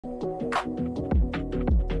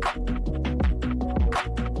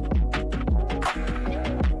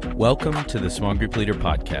Welcome to the Small Group Leader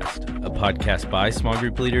Podcast, a podcast by small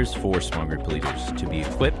group leaders for small group leaders to be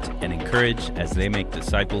equipped and encouraged as they make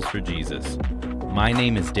disciples for Jesus. My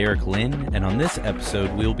name is Derek Lynn, and on this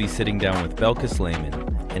episode, we'll be sitting down with Belkis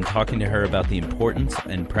Lehmann and talking to her about the importance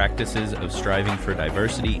and practices of striving for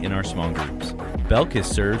diversity in our small groups. Belkis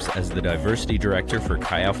serves as the Diversity Director for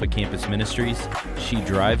Chi Alpha Campus Ministries. She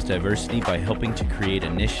drives diversity by helping to create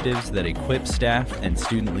initiatives that equip staff and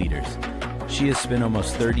student leaders. She has spent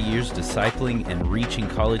almost 30 years discipling and reaching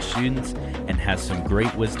college students and has some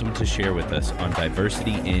great wisdom to share with us on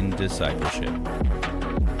diversity in discipleship.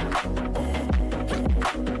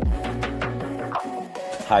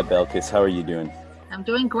 Hi, Belkis. How are you doing? I'm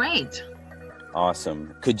doing great.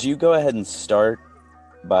 Awesome. Could you go ahead and start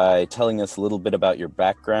by telling us a little bit about your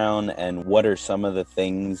background and what are some of the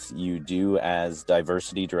things you do as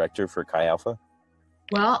Diversity Director for Chi Alpha?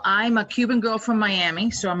 Well, I'm a Cuban girl from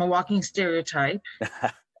Miami, so I'm a walking stereotype.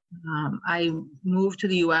 I moved to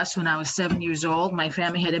the U.S. when I was 7 years old. My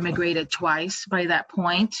family had immigrated twice by that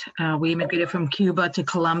point. We immigrated from Cuba to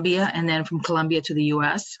Colombia and then from Colombia to the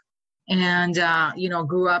U.S. And,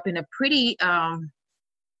 grew up in a pretty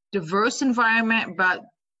diverse environment, but,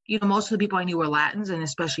 most of the people I knew were Latins and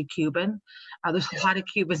especially Cuban. There's a lot of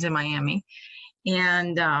Cubans in Miami.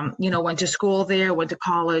 And, went to school there, went to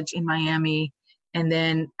college in Miami, and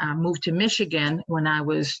then moved to Michigan when I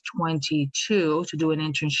was 22 to do an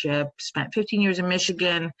internship. Spent 15 years in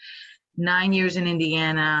Michigan, 9 years in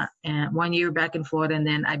Indiana, and 1 year back in Florida. And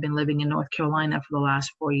then I've been living in North Carolina for the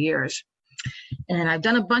last 4 years. And I've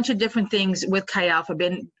done a bunch of different things with Chi Alpha. I've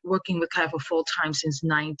been working with Chi Alpha full-time since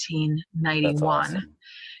 1991. That's awesome.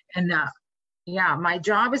 And my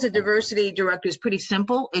job as a diversity director is pretty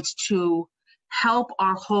simple. It's to help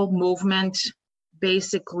our whole movement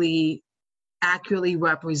basically accurately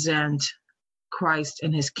represent Christ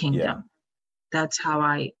and his kingdom. Yeah. That's how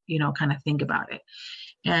I, kind of think about it.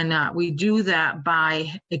 And we do that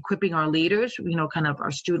by equipping our leaders, kind of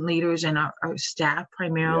our student leaders and our staff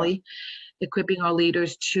primarily, equipping our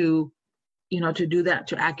leaders to do that,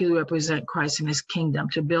 to accurately represent Christ and his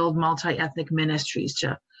kingdom, to build multi-ethnic ministries,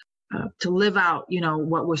 to live out,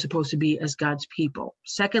 what we're supposed to be as God's people.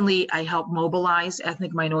 Secondly, I help mobilize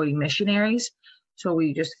ethnic minority missionaries. So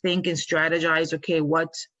we just think and strategize, okay,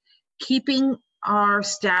 what's keeping our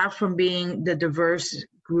staff from being the diverse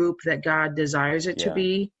group that God desires it to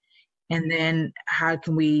be? And then how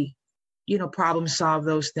can we, problem solve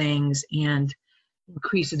those things and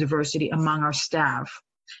increase the diversity among our staff?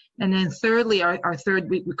 And then thirdly, our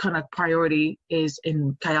third kind of priority is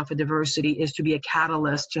in Chi Alpha Diversity is to be a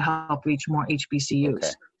catalyst to help reach more HBCUs.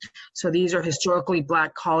 Okay. So these are historically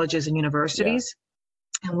Black colleges and universities.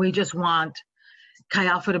 Yeah. And we just want Chi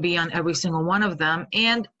Alpha to be on every single one of them,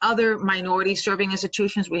 and other minority serving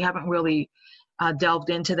institutions. We haven't really delved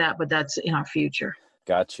into that, but that's in our future.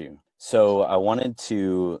 Got you. So I wanted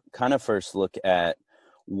to kind of first look at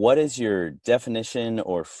what is your definition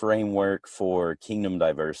or framework for kingdom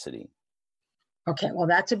diversity? Okay, well,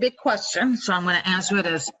 that's a big question. So I'm going to answer it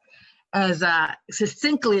as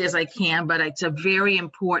succinctly as I can, but it's a very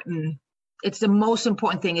important, it's the most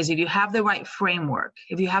important thing is if you have the right framework,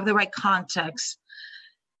 if you have the right context,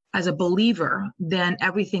 as a believer, then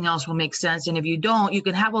everything else will make sense. And if you don't, you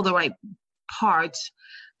can have all the right parts,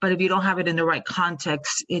 but if you don't have it in the right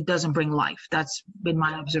context, it doesn't bring life. That's been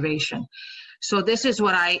my observation. So this is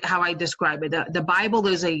how I describe it. The Bible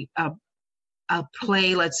is a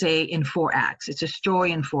play, let's say, in 4 acts. It's a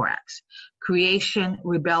story in 4 acts: creation,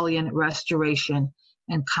 rebellion, restoration,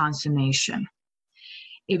 and consummation.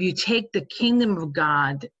 If you take the kingdom of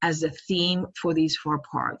God as the theme for these 4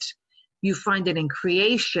 parts, you find that in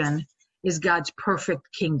creation is God's perfect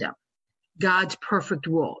kingdom, God's perfect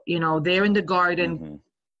rule. There in the garden,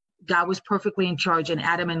 God was perfectly in charge, and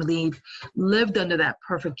Adam and Eve lived under that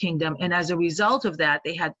perfect kingdom. And as a result of that,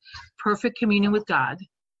 they had perfect communion with God,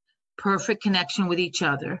 perfect connection with each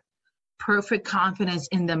other, perfect confidence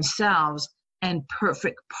in themselves, and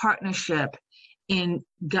perfect partnership in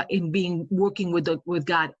working with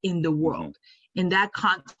God in the world. In that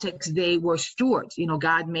context, they were stewards.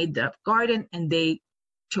 God made the garden and they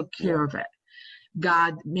took care of it.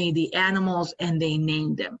 God made the animals and they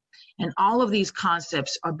named them. And all of these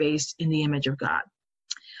concepts are based in the image of God.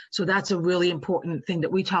 So that's a really important thing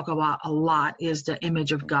that we talk about a lot, is the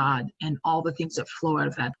image of God and all the things that flow out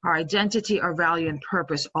of that. Our identity, our value, and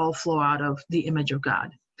purpose all flow out of the image of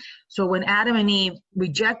God. So when Adam and Eve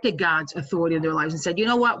rejected God's authority in their lives and said, you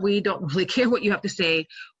know what, we don't really care what you have to say,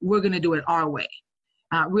 we're going to do it our way.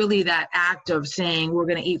 Really that act of saying we're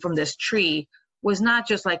going to eat from this tree was not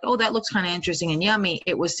just like, oh, that looks kind of interesting and yummy.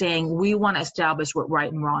 It was saying we want to establish what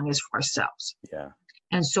right and wrong is for ourselves. Yeah.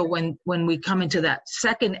 And so when we come into that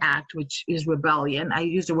second act, which is rebellion, I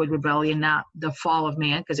use the word rebellion, not the fall of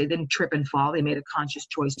man, because they didn't trip and fall. They made a conscious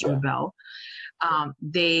choice to rebel.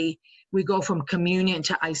 We go from communion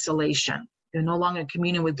to isolation. They're no longer in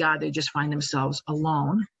communion with God. They just find themselves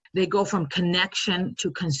alone. They go from connection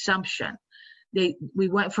to consumption. We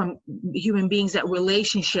went from human beings, that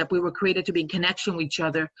relationship, we were created to be in connection with each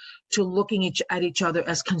other, to looking at each other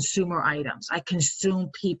as consumer items. I consume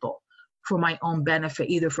people for my own benefit,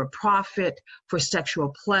 either for profit, for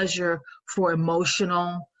sexual pleasure, for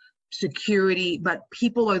emotional security, but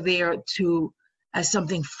people are there as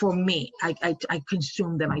something for me. I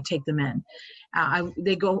consume them, I take them in.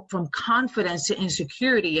 They go from confidence to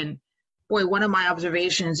insecurity. And boy, one of my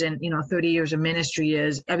observations in 30 years of ministry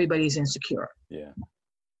is everybody's insecure. Yeah.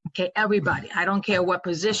 Okay, everybody. I don't care what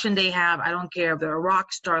position they have. I don't care if they're a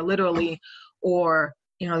rock star, literally, or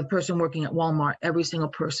the person working at Walmart. Every single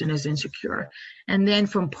person is insecure. And then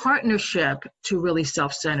from partnership to really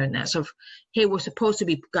self-centeredness of, hey, we're supposed to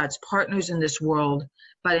be God's partners in this world,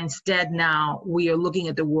 but instead now we are looking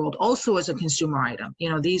at the world also as a consumer item.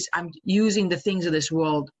 I'm using the things of this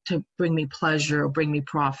world to bring me pleasure or bring me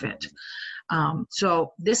profit.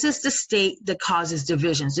 So this is the state that causes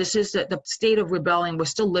divisions. This is the state of rebellion. We're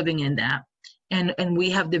still living in that. And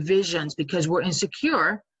we have divisions because we're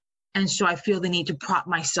insecure. And so I feel the need to prop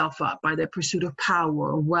myself up by the pursuit of power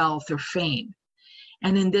or wealth or fame.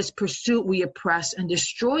 And in this pursuit, we oppress and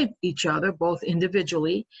destroy each other, both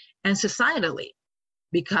individually and societally,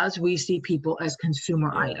 because we see people as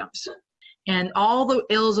consumer items. And all the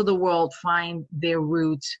ills of the world find their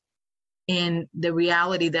roots in the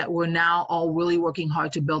reality that we're now all really working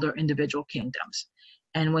hard to build our individual kingdoms.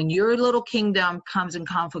 And when your little kingdom comes in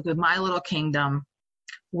conflict with my little kingdom,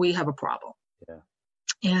 we have a problem. Yeah.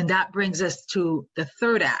 And that brings us to the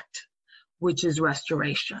third act, which is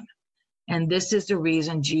restoration. And this is the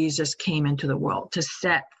reason Jesus came into the world, to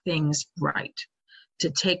set things right,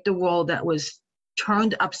 to take the world that was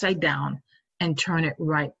turned upside down and turn it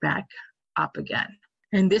right back up again.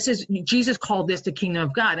 And Jesus called this the kingdom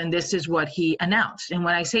of God, and this is what he announced. And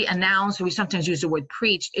when I say announce, we sometimes use the word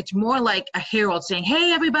preach, it's more like a herald saying,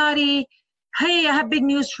 hey, everybody, hey, I have big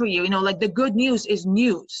news for you. Like the good news is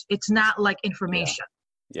news. It's not like information.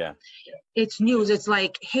 Yeah. It's news. It's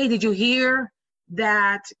like, hey, did you hear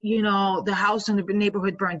that, the house in the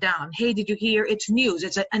neighborhood burned down? Hey, did you hear? It's news.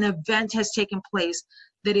 It's an event has taken place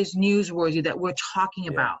that is newsworthy, that we're talking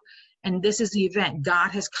about. And this is the event. God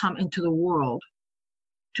has come into the world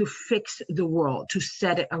to fix the world, to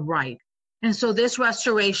set it aright. And so this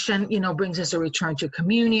restoration, brings us a return to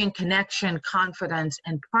communion, connection, confidence,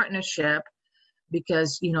 and partnership,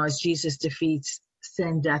 because, as Jesus defeats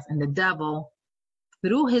sin, death, and the devil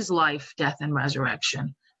through his life, death, and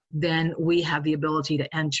resurrection, then we have the ability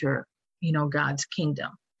to enter, God's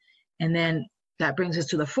kingdom. And then that brings us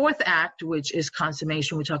to the fourth act, which is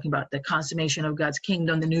consummation. We're talking about the consummation of God's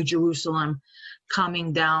kingdom, the New Jerusalem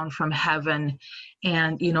coming down from heaven,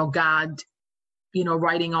 and, God,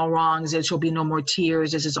 righting all wrongs. There shall be no more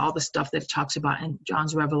tears. This is all the stuff that it talks about in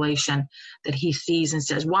John's Revelation, that he sees and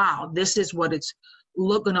says, wow, this is what it's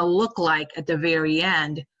going to look like at the very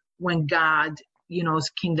end, when God,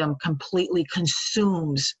 his kingdom completely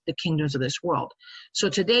consumes the kingdoms of this world. So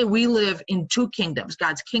today we live in two kingdoms.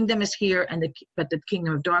 God's kingdom is here, but the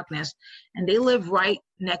kingdom of darkness, and they live right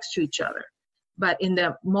next to each other. But in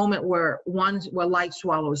the moment where light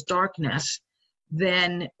swallows darkness,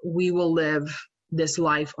 then we will live this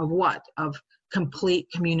life of what? Of complete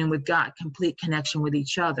communion with God, complete connection with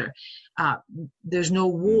each other. There's no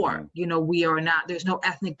war. We are not. There's no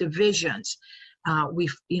ethnic divisions.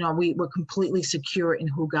 We're completely secure in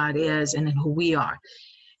who God is and in who we are.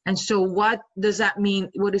 And so what does that mean?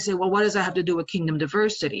 What does that have to do with kingdom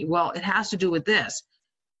diversity? Well, it has to do with this.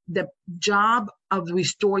 The job of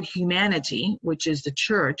restored humanity, which is the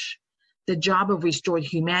church, the job of restored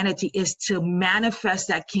humanity is to manifest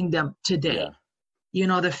that kingdom today.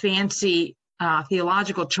 Yeah. The fancy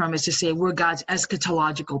theological term is to say we're God's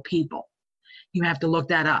eschatological people. You have to look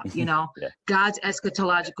that up, God's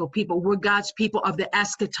eschatological people. We're God's people of the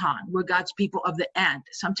eschaton. We're God's people of the end.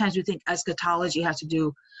 Sometimes we think eschatology has to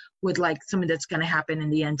do with like something that's going to happen in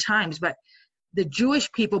the end times. But the Jewish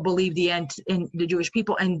people believe the end, and the Jewish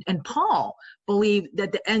people and Paul believe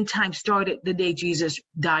that the end time started the day Jesus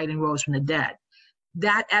died and rose from the dead.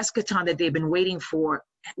 That eschaton that they've been waiting for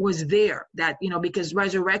was there, that, because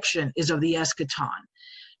resurrection is of the eschaton.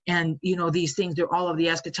 And, these things, they're all of the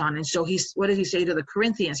eschaton. And so what does he say to the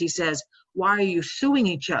Corinthians? He says, why are you suing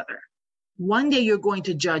each other? One day you're going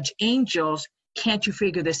to judge angels. Can't you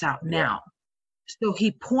figure this out now? So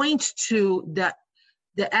he points to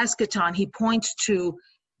the eschaton, he points to,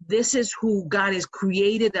 this is who God has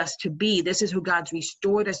created us to be. This is who God's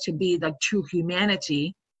restored us to be, the true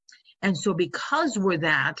humanity. And so because we're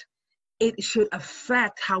that, it should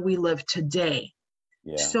affect how we live today.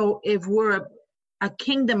 Yeah. So if we're a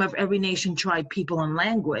kingdom of every nation, tribe, people, and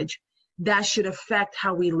language, that should affect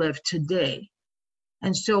how we live today.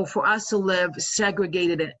 And so for us to live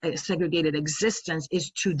segregated existence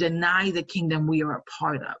is to deny the kingdom we are a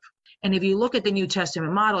part of. And if you look at the New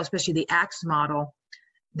Testament model, especially the Acts model,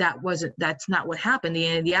 that's not what happened.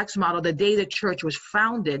 The Acts model, the day the church was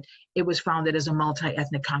founded, it was founded as a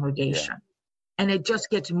multi-ethnic congregation. Yeah. And it just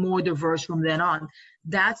gets more diverse from then on.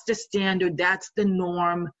 That's the standard, that's the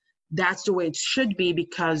norm, that's the way it should be,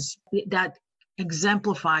 because that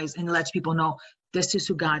exemplifies and lets people know this is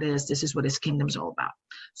who God is, this is what his kingdom's all about.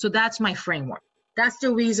 So that's my framework. That's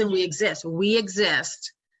the reason we exist. We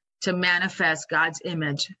exist to manifest God's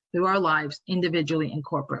image through our lives, individually and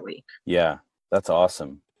corporately. Yeah, that's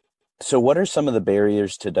awesome. So what are some of the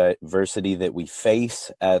barriers to diversity that we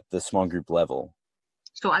face at the small group level?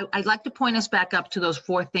 So I'd like to point us back up to those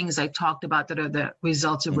 4 things I talked about that are the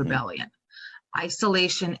results of rebellion: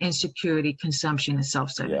 isolation, insecurity, consumption, and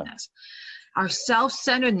self-centeredness. Yeah. Our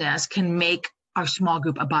self-centeredness can make our small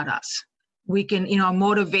group about us. We can, our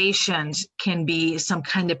motivations can be some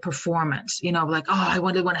kind of performance, like, oh, I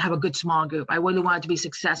really want to have a good small group. I really want it to be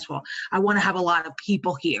successful. I want to have a lot of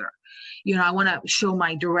people here. I want to show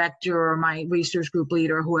my director or my research group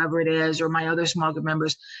leader, whoever it is, or my other small group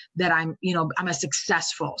members that I'm a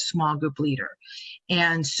successful small group leader.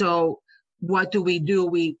 And so what do?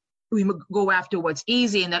 We go after what's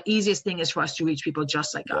easy. And the easiest thing is for us to reach people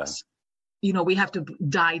just like us. We have to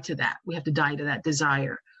die to that. We have to die to that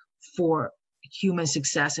desire for human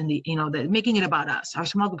success and making it about us. Our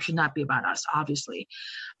small group should not be about us, obviously.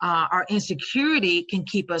 Our insecurity can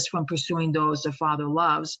keep us from pursuing those the Father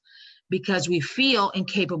loves because we feel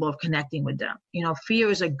incapable of connecting with them. Fear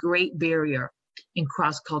is a great barrier in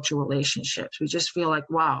cross-cultural relationships. We just feel like,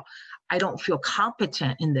 wow, I don't feel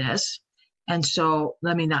competent in this, and so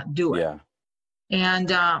let me not do it. Yeah.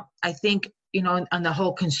 And I think, on the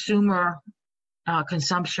whole consumer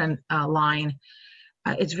consumption line,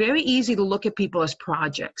 it's very easy to look at people as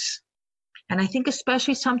projects. And I think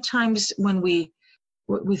especially sometimes when we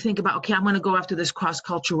think about, okay, I'm going to go after this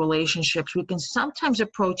cross-cultural relationships, we can sometimes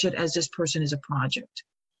approach it as this person is a project.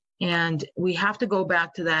 And we have to go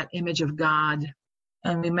back to that image of God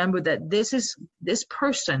and remember that this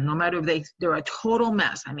person, no matter if they're a total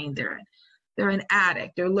mess. I mean, they're an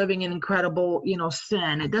addict, they're living in incredible,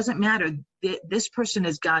 sin. It doesn't matter. This person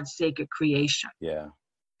is God's sacred creation. Yeah.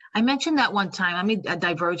 I mentioned that one time. Let me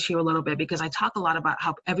diverge here a little bit because I talk a lot about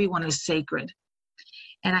how everyone is sacred.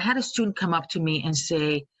 And I had a student come up to me and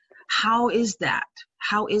say, how is that?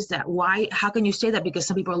 How is that? Why? How can you say that? Because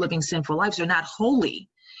some people are living sinful lives. They're not holy.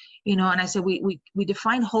 And I said, we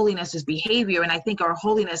define holiness as behavior. And I think our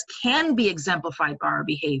holiness can be exemplified by our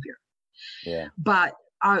behavior. Yeah. But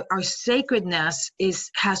our sacredness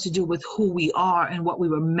has to do with who we are and what we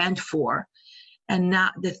were meant for, and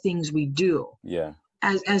not the things we do. Yeah.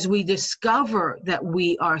 As we discover that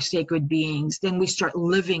we are sacred beings, then we start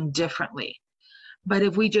living differently. But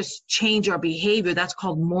if we just change our behavior, that's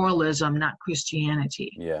called moralism, not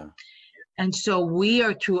Christianity. Yeah. And so we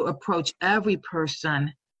are to approach every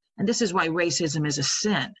person, and this is why racism is a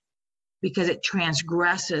sin, because it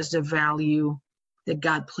transgresses the value that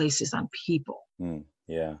God places on people.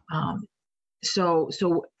 Yeah.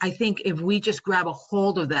 So I think if we just grab a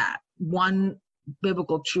hold of that one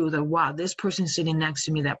biblical truth of, wow, this person sitting next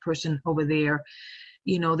to me, that person over there,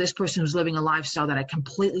 this person who's living a lifestyle that I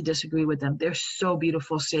completely disagree with them, they're so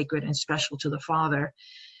beautiful, sacred, and special to the Father.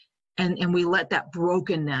 And we let that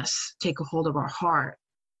brokenness take a hold of our heart,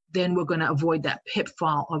 then we're going to avoid that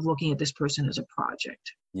pitfall of looking at this person as a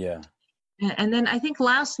project. Yeah. And then I think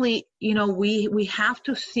lastly, we have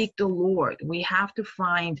to seek the Lord. We have to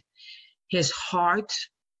find his heart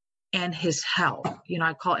and his help.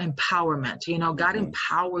 I call it empowerment. God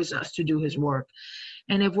empowers us to do his work.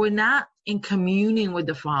 And if we're not in communion with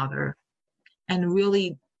the Father and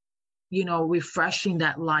really, refreshing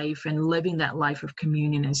that life and living that life of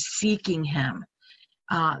communion and seeking him,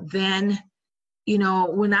 then,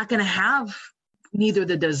 we're not going to have neither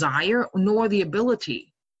the desire nor the ability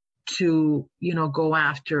to, go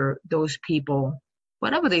after those people,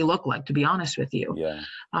 whatever they look like, to be honest with you. Yeah.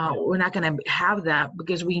 We're not going to have that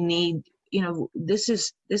because we need, this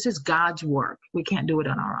is God's work. We can't do it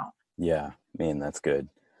on our own. Yeah, man, that's good.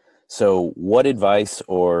 So what advice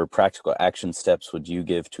or practical action steps would you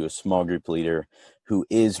give to a small group leader who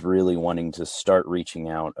is really wanting to start reaching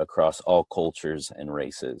out across all cultures and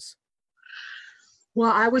races?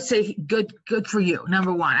 Well, I would say good for you.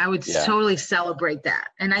 Number one, I would totally celebrate that.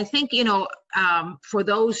 And I think, for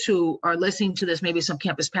those who are listening to this, maybe some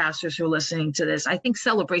campus pastors who are listening to this, I think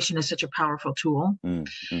celebration is such a powerful tool.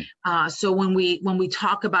 So when we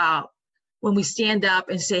talk about, when we stand up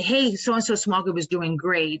and say, hey, so-and-so small group is doing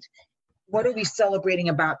great, what are we celebrating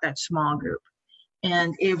about that small group?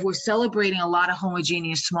 And if we're celebrating a lot of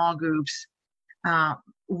homogeneous small groups,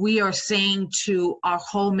 we are saying to our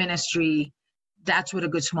whole ministry, that's what a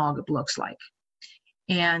good small group looks like.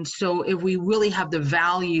 And so if we really have the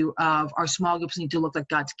value of our small groups need to look like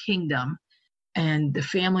God's kingdom and the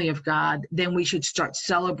family of God, then we should start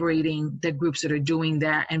celebrating the groups that are doing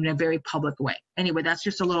that in a very public way. Anyway, that's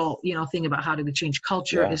just a little, thing about how to change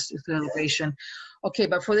culture is celebration. Okay,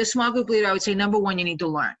 but for this small group leader, I would say, number one, you need to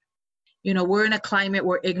learn. We're in a climate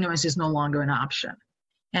where ignorance is no longer an option.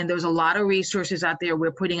 And there's a lot of resources out there.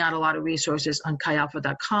 We're putting out a lot of resources on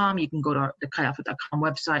chialpha.com. You can go to the chialpha.com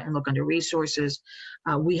website and look under resources.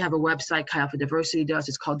 We have a website, Chi Alpha Diversity does.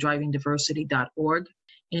 It's called drivingdiversity.org.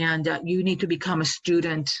 And you need to become a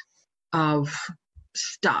student of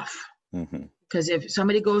stuff. Because if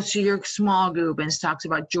somebody goes to your small group and talks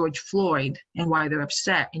about George Floyd and why they're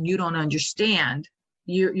upset and you don't understand,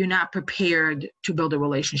 you're not prepared to build a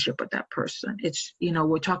relationship with that person. It's,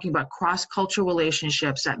 we're talking about cross-cultural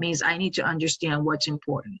relationships. That means I need to understand what's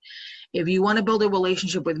important. If you want to build a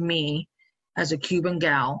relationship with me as a Cuban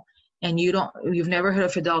gal, and you've never heard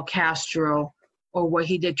of Fidel Castro or what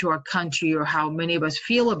he did to our country or how many of us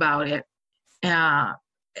feel about it,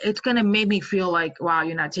 it's going to make me feel like, wow,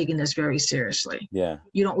 you're not taking this very seriously. Yeah.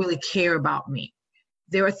 You don't really care about me.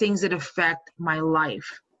 There are things that affect my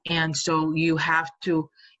life. And so you have to,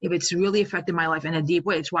 if it's really affected my life in a deep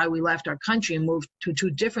way, it's why we left our country and moved to 2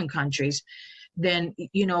 different countries, then,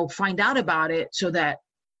 find out about it so that,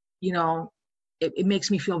 it makes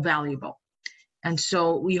me feel valuable. And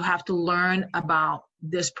so you have to learn about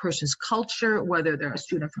this person's culture, whether they're a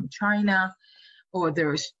student from China or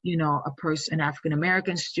there's, an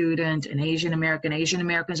African-American student, an Asian American. Asian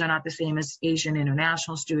Americans are not the same as Asian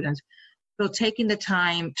international students. So taking the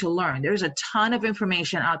time to learn. There's a ton of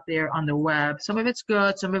information out there on the web. Some of it's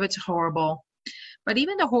good, some of it's horrible. But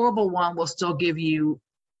even the horrible one will still give you,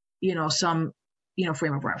 some,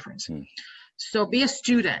 frame of reference. So be a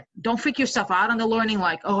student. Don't freak yourself out on the learning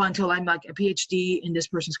like, until I'm like a PhD in this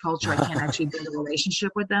person's culture, I can't actually build a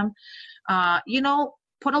relationship with them.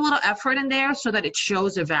 Put a little effort in there so that it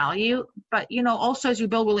shows a value. But, also as you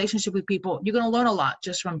build relationship with people, you're going to learn a lot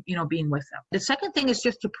just from, being with them. The second thing is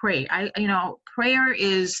just to pray. Prayer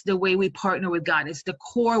is the way we partner with God. It's the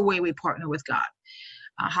core way we partner with God.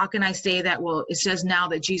 How can I say that? Well, it says now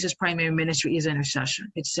that Jesus' primary ministry is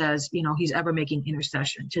intercession. It says, he's ever making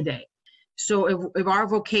intercession today. So if our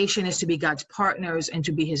vocation is to be God's partners and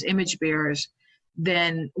to be his image bearers,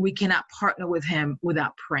 then we cannot partner with him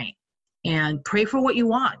without praying. And pray for what you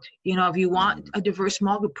want. If you want a diverse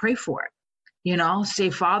small group, pray for it.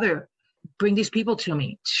 Say, Father, bring these people to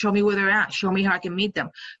me. Show me where they're at. Show me how I can meet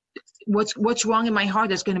them. What's wrong in my heart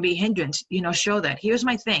that's going to be a hindrance? Show that. Here's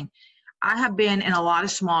my thing. I have been in a lot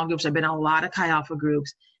of small groups. I've been in a lot of Chi Alpha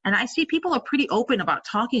groups. And I see people are pretty open about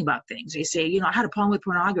talking about things. They say, I had a problem with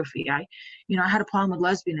pornography. I had a problem with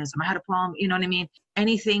lesbianism. I had a problem,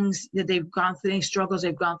 any things that they've gone through, any struggles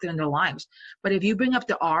they've gone through in their lives. But if you bring up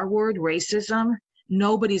the R word, racism,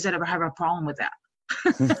 nobody's ever had a problem with that.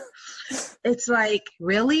 It's like,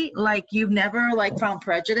 really? Like you've never found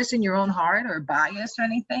prejudice in your own heart or bias or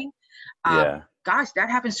anything? Gosh, that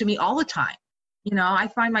happens to me all the time. I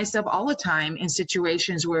find myself all the time in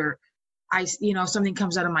situations where something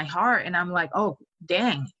comes out of my heart and I'm like, oh,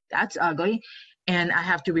 dang, that's ugly. And I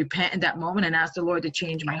have to repent in that moment and ask the Lord to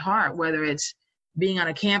change my heart, whether it's being on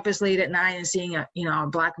a campus late at night and seeing a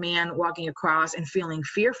Black man walking across and feeling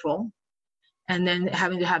fearful. And then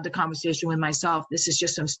having to have the conversation with myself, this is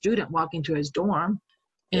just some student walking to his dorm.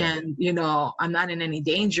 And, I'm not in any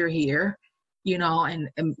danger here, and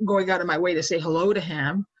going out of my way to say hello to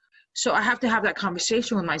him. So I have to have that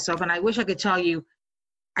conversation with myself. And I wish I could tell you,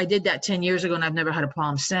 I did that 10 years ago and I've never had a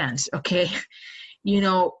problem since. Okay.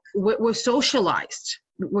 We're socialized.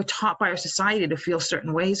 We're taught by our society to feel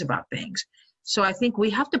certain ways about things. So I think we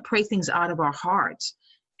have to pray things out of our hearts.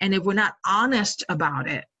 And if we're not honest about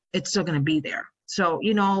it, it's still going to be there. So,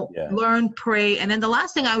 learn, pray. And then the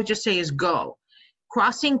last thing I would just say is go.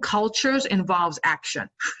 Crossing cultures involves action,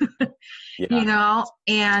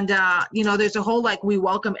 and, there's a whole, we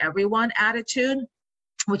welcome everyone attitude,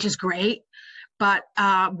 which is great. But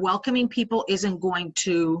welcoming people isn't going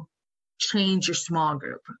to change your small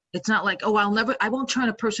group. It's not like, I won't turn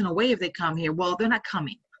a person away if they come here. Well, they're not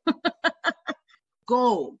coming.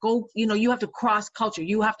 go, you have to cross culture.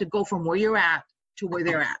 You have to go from where you're at to where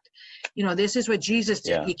they're at. This is what Jesus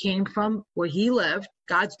did. Yeah. He came from where he lived,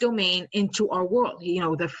 God's domain, into our world.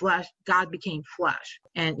 The flesh, God became flesh.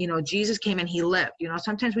 And, Jesus came and he lived.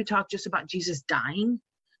 Sometimes we talk just about Jesus dying,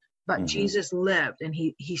 but Jesus lived, and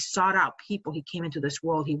he sought out people. He came into this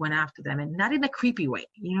world. He went after them, and not in a creepy way.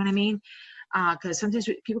 You know what I mean? Because sometimes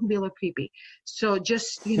people can be a little creepy. So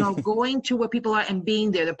just, going to where people are and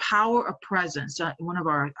being there, the power of presence. One of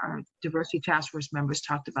our diversity task force members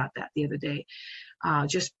talked about that the other day.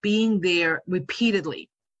 Just being there repeatedly,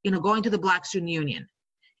 going to the Black Student Union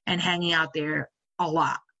and hanging out there a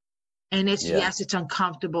lot. And yes, it's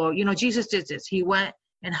uncomfortable. Jesus did this. He went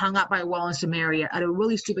and hung out by a well in Samaria at a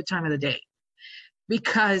really stupid time of the day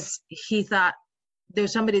because he thought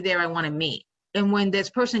there's somebody there I want to meet. And when this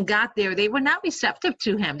person got there, they were not receptive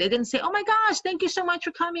to him. They didn't say, "Oh my gosh, thank you so much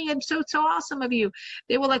for coming. I'm so awesome of you."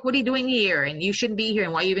 They were like, "What are you doing here? And you shouldn't be here.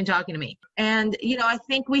 And why are you even talking to me?" And, I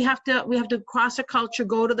think we have to cross a culture,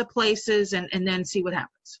 go to the places, and then see what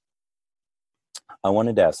happens. I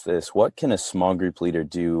wanted to ask this. What can a small group leader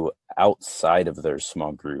do outside of their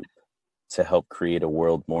small group to help create a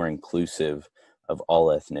world more inclusive of all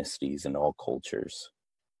ethnicities and all cultures?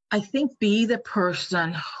 I think be the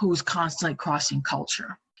person who's constantly crossing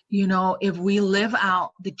culture. If we live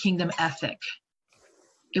out the kingdom ethic,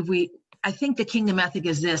 I think the kingdom ethic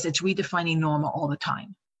is this: it's redefining normal all the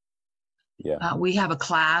time. Yeah. We have a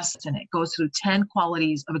class and it goes through 10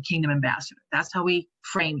 qualities of a kingdom ambassador. That's how we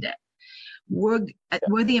framed it. We're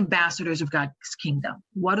the ambassadors of God's kingdom.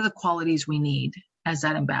 What are the qualities we need as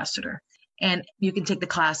that ambassador? And you can take the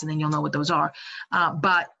class and then you'll know what those are.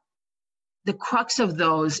 But the crux of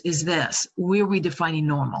those is this: we're redefining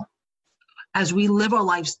normal. As we live our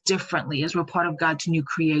lives differently, as we're part of God's new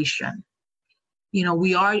creation,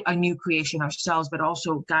 we are a new creation ourselves, but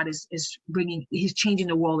also God is he's changing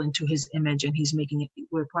the world into his image, and he's making it,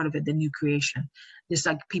 we're part of it, the new creation. This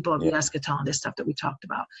like people of the eschaton, this stuff that we talked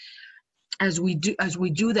about. As we do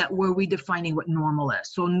that, we're redefining what normal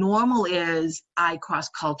is. So normal is I cross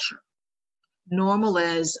culture. Normal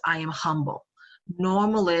is I am humble.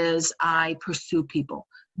 Normal is I pursue people.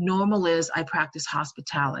 Normal is I practice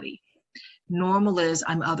hospitality. Normal is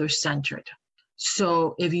I'm other-centered.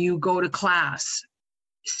 So if you go to class,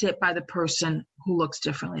 sit by the person who looks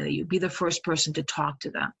differently than you. Be the first person to talk to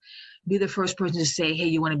them. Be the first person to say, "Hey,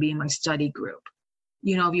 you want to be in my study group?"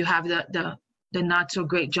 If you have the not so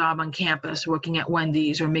great job on campus working at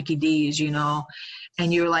Wendy's or Mickey D's,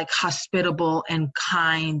 and you're like hospitable and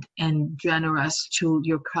kind and generous to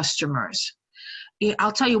your customers.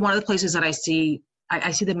 I'll tell you, one of the places that I see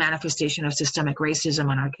the manifestation of systemic racism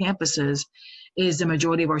on our campuses is the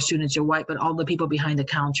majority of our students are white, but all the people behind the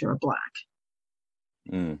counter are Black.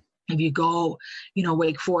 Mm. If you go,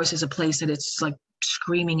 Wake Forest is a place that it's like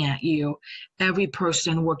screaming at you. Every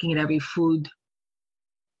person working at every food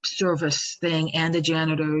service thing and the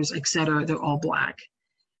janitors, et cetera, they're all Black.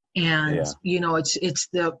 And, it's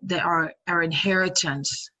our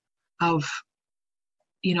inheritance of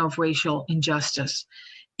racial injustice.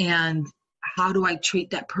 And how do I treat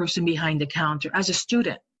that person behind the counter? As a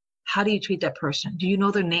student, how do you treat that person? Do you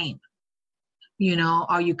know their name?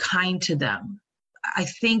 Are you kind to them? I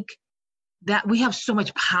think that we have so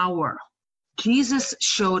much power. Jesus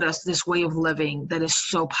showed us this way of living that is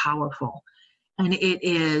so powerful. And it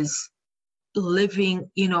is living,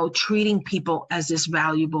 treating people as this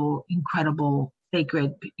valuable, incredible,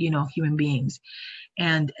 sacred, human beings.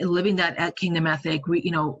 And living that at Kingdom Ethic,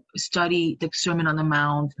 study the Sermon on the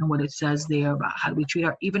Mount and what it says there about how do we treat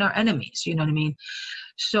even our enemies, you know what I mean?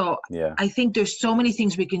 So I think there's so many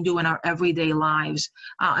things we can do in our everyday lives.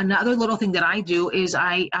 Another little thing that I do is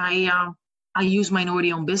I use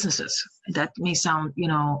minority-owned businesses. That may sound,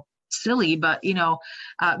 silly, but,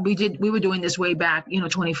 we were doing this way back,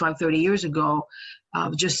 25, 30 years ago.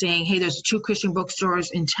 Just saying, hey, there's 2 Christian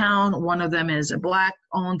bookstores in town. One of them is a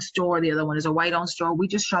Black-owned store. The other one is a white-owned store. We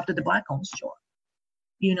just shopped at the Black-owned store.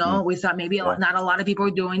 We thought maybe not a lot of people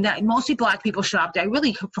were doing that. Mostly Black people shopped. I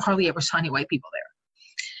really hardly ever saw any white people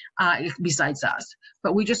there, besides us.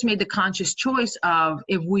 But we just made the conscious choice of,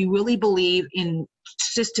 if we really believe in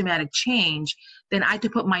systematic change, then I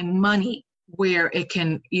could put my money where it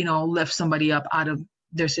can, lift somebody up out of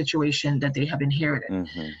their situation that they have inherited.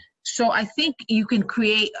 Mm-hmm. So I think you can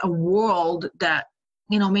create a world that,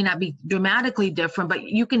 may not be dramatically different, but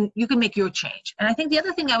you can make your change. And I think the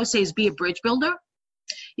other thing I would say is be a bridge builder.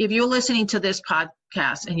 If you're listening to this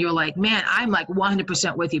podcast and you're like, man, I'm like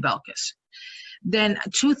 100% with you, Belkis, then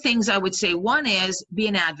 2 things I would say. One is be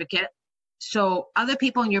an advocate. So other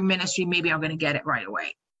people in your ministry maybe aren't going to get it right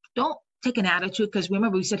away. Don't take an attitude, because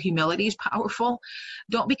remember we said humility is powerful.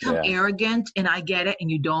 Don't become arrogant and I get it and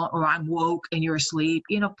you don't, or I'm woke and you're asleep.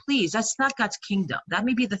 Please, that's not God's kingdom. That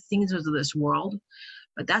may be the things of this world,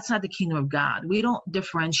 but that's not the kingdom of God. We don't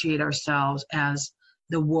differentiate ourselves as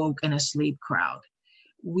the woke and asleep crowd.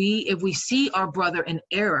 If we see our brother in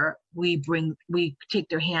error, we take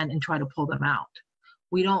their hand and try to pull them out.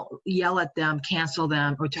 We don't yell at them, cancel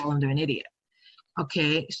them, or tell them they're an idiot.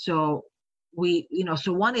 Okay, so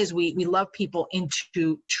so one is we love people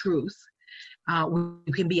into truth.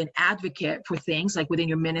 We can be an advocate for things like within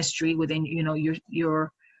your ministry, within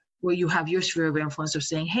your where you have your sphere of influence of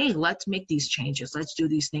saying, hey, let's make these changes, let's do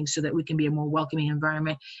these things so that we can be a more welcoming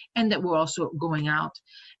environment, and that we're also going out.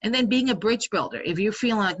 And then being a bridge builder. If you're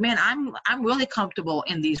feeling like, man, I'm really comfortable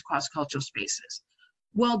in these cross-cultural spaces,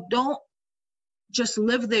 well, don't just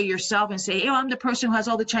live there yourself and say, I'm the person who has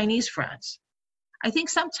all the Chinese friends. I think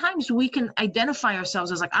sometimes we can identify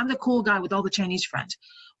ourselves as like, I'm the cool guy with all the Chinese friends.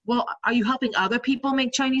 Well, are you helping other people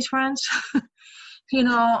make Chinese friends?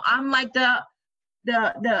 I'm like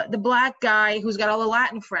the black guy who's got all the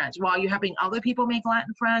Latin friends, while you're helping other people make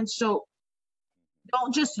Latin friends. So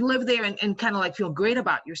don't just live there and kind of like feel great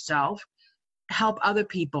about yourself. Help other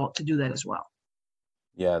people to do that as well.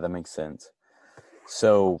 Yeah, that makes sense.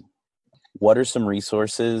 So what are some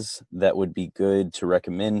resources that would be good to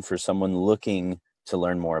recommend for someone looking to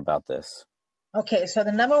learn more about this? Okay, so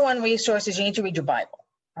the number one resource is you need to read your Bible.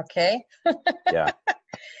 Okay? Yeah.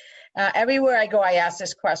 Everywhere I go, I ask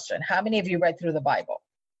this question: how many of you read through the Bible?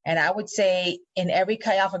 And I would say in every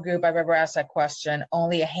Chi Alpha group I've ever asked that question,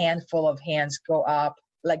 only a handful of hands go up,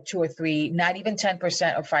 like 2 or 3, not even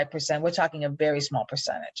 10% or 5%. We're talking a very small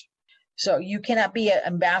percentage. So you cannot be an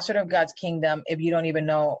ambassador of God's kingdom if you don't even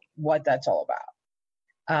know what that's all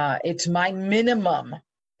about. It's my minimum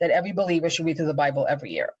that every believer should read through the Bible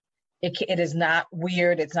every year. It is not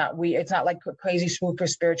weird. It's not weird. It's not like crazy super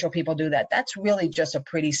spiritual people do that. That's really just a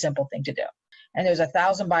pretty simple thing to do. And there's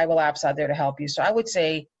 1,000 Bible apps out there to help you. So I would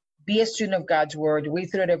say be a student of God's word. Read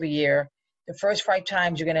through it every year. The first 5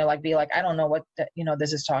 times you're gonna be like, I don't know what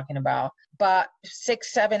this is talking about. But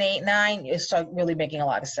 6, 7, 8, 9, you start really making a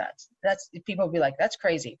lot of sense. People will be like, that's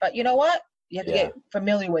crazy. But you know what? You have to get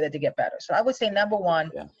familiar with it to get better. So I would say number one,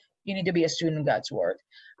 you need to be a student of God's word,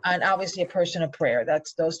 and obviously a person of prayer.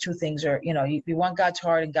 Those two things are, you want God's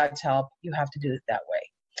heart and God's help, you have to do it that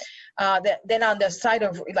way. Then on the side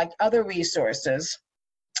of like other resources,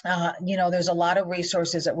 there's a lot of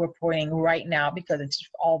resources that we're putting right now because it's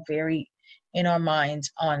all very in our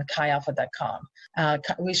minds on chialpha.com.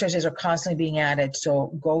 Resources are constantly being added,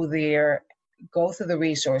 so go there, go through the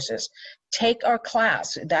resources. Take our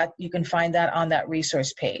class. That you can find that on that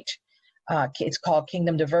resource page. It's called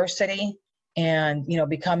Kingdom Diversity, and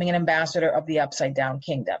becoming an ambassador of the upside down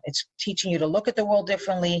kingdom. It's teaching you to look at the world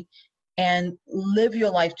differently and live your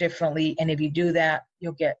life differently. And if you do that,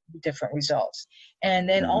 you'll get different results. And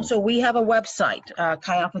then also we have a website,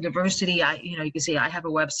 Chi Alpha Diversity. You can say I have a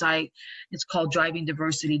website. It's called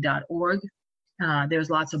drivingdiversity.org. There's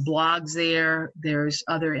lots of blogs there. There's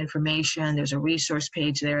other information. There's a resource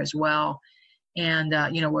page there as well. And,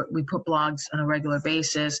 we put blogs on a regular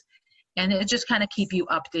basis. And it just kind of keep you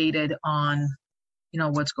updated on,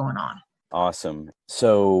 what's going on. Awesome.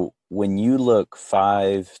 So when you look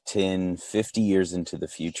 5, 10, 50 years into the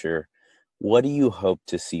future, what do you hope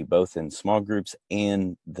to see both in small groups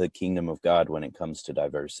and the kingdom of God when it comes to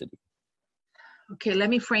diversity? Okay, let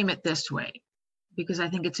me frame it this way, because I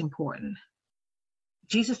think it's important.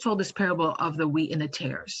 Jesus told this parable of the wheat and the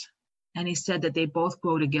tares, and he said that they both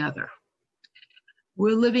grow together.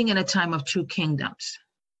 We're living in a time of 2 kingdoms.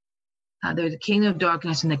 There's the kingdom of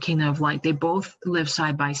darkness and the kingdom of light. They both live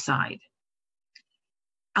side by side.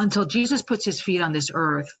 Until Jesus puts his feet on this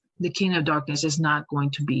earth, the kingdom of darkness is not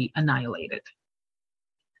going to be annihilated.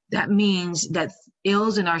 That means that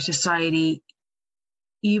ills in our society,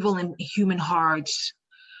 evil in human hearts,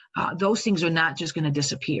 those things are not just going to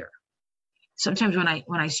disappear. Sometimes when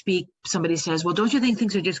I speak, somebody says, well, don't you think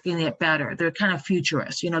things are just going to get better? They're kind of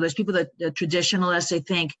futurists. There's people that the traditionalists, they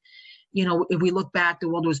think, if we look back, the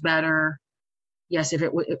world was better. Yes, if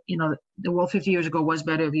it was, the world 50 years ago was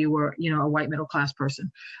better if you were, a white middle class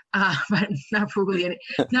person, but not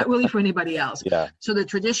really for anybody else. Yeah. So the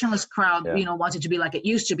traditionalist crowd, wants it to be like it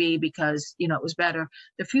used to be because, it was better.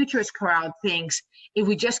 The futurist crowd thinks if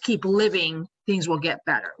we just keep living, things will get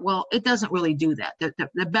better. Well, it doesn't really do that.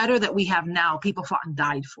 The better that we have now, people fought and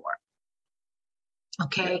died for.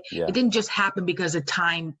 Okay. Yeah. It didn't just happen because the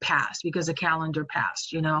time passed, because the calendar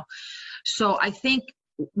passed, So I think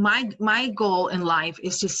my goal in life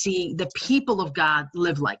is to see the people of God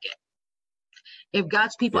live like it. If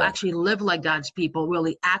God's people actually live like God's people,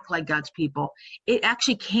 really act like God's people, it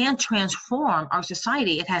actually can transform our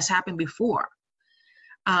society. It has happened before.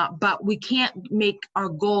 But we can't make our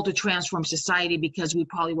goal to transform society because we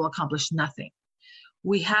probably will accomplish nothing.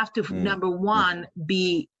 We have to, number one,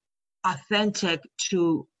 be authentic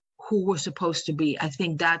to who we're supposed to be. I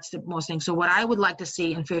think that's the most thing. So what I would like to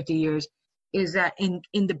see in 50 years is that in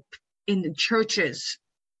the churches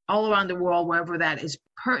all around the world, wherever that is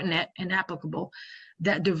pertinent and applicable,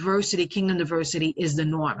 that diversity, kingdom diversity, is the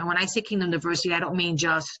norm. And when I say kingdom diversity, I don't mean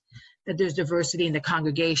just that there's diversity in the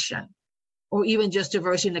congregation, or even just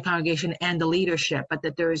diversity in the congregation and the leadership, but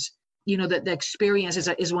that there's, that the experience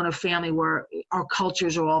is one of family where our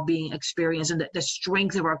cultures are all being experienced, and the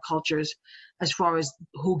strength of our cultures as far as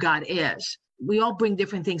who God is. We all bring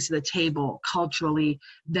different things to the table culturally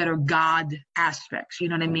that are God aspects. You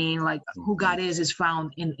know what I mean? Like who God is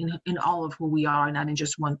found in all of who we are, not in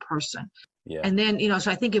just one person. Yeah. And then,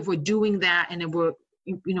 so I think if we're doing that and then we're,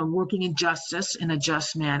 working in justice in a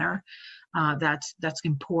just manner, that's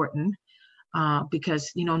important.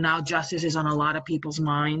 Because, now justice is on a lot of people's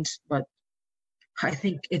minds, but I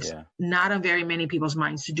think it's not on very many people's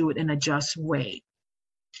minds to do it in a just way.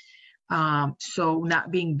 So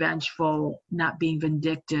not being vengeful, not being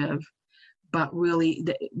vindictive, but really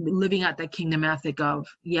living out that kingdom ethic of,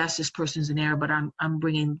 yes, this person's in error, but I'm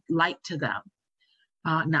bringing light to them,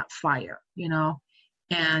 not fire, and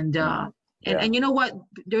you know what?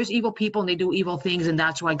 There's evil people and they do evil things, and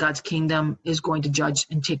that's why God's kingdom is going to judge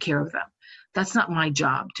and take care of them. That's not my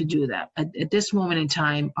job to do that. At this moment in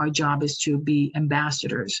time, our job is to be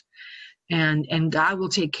ambassadors, and God will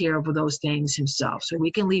take care of those things himself. So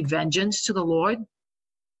we can leave vengeance to the Lord,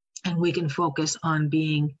 and we can focus on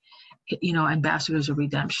being, ambassadors of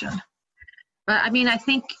redemption. But I mean, I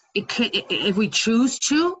think if we choose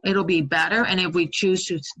to, it'll be better. And if we choose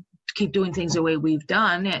to keep doing things the way we've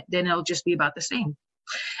done, then it'll just be about the same.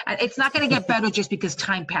 It's not going to get better just because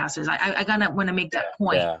time passes. I want to make that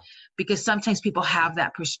point, because sometimes people have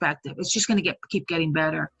that perspective. It's just going to keep getting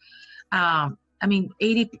better.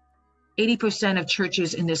 80% of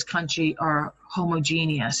churches in this country are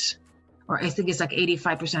homogeneous, or I think it's like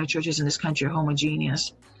 85% of churches in this country are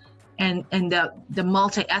homogeneous. And the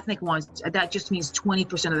multi-ethnic ones, that just means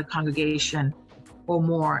 20% of the congregation or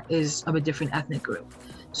more is of a different ethnic group.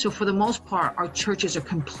 So for the most part, our churches are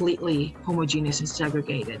completely homogeneous and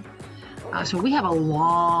segregated. So we have a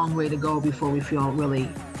long way to go before we feel really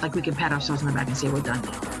like we can pat ourselves on the back and say we're done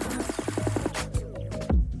now.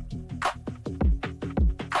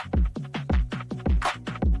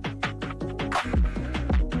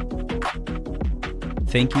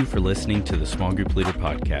 Thank you for listening to the Small Group Leader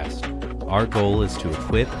Podcast. Our goal is to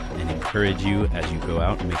equip and encourage you as you go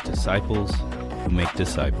out and make disciples who make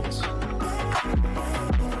disciples.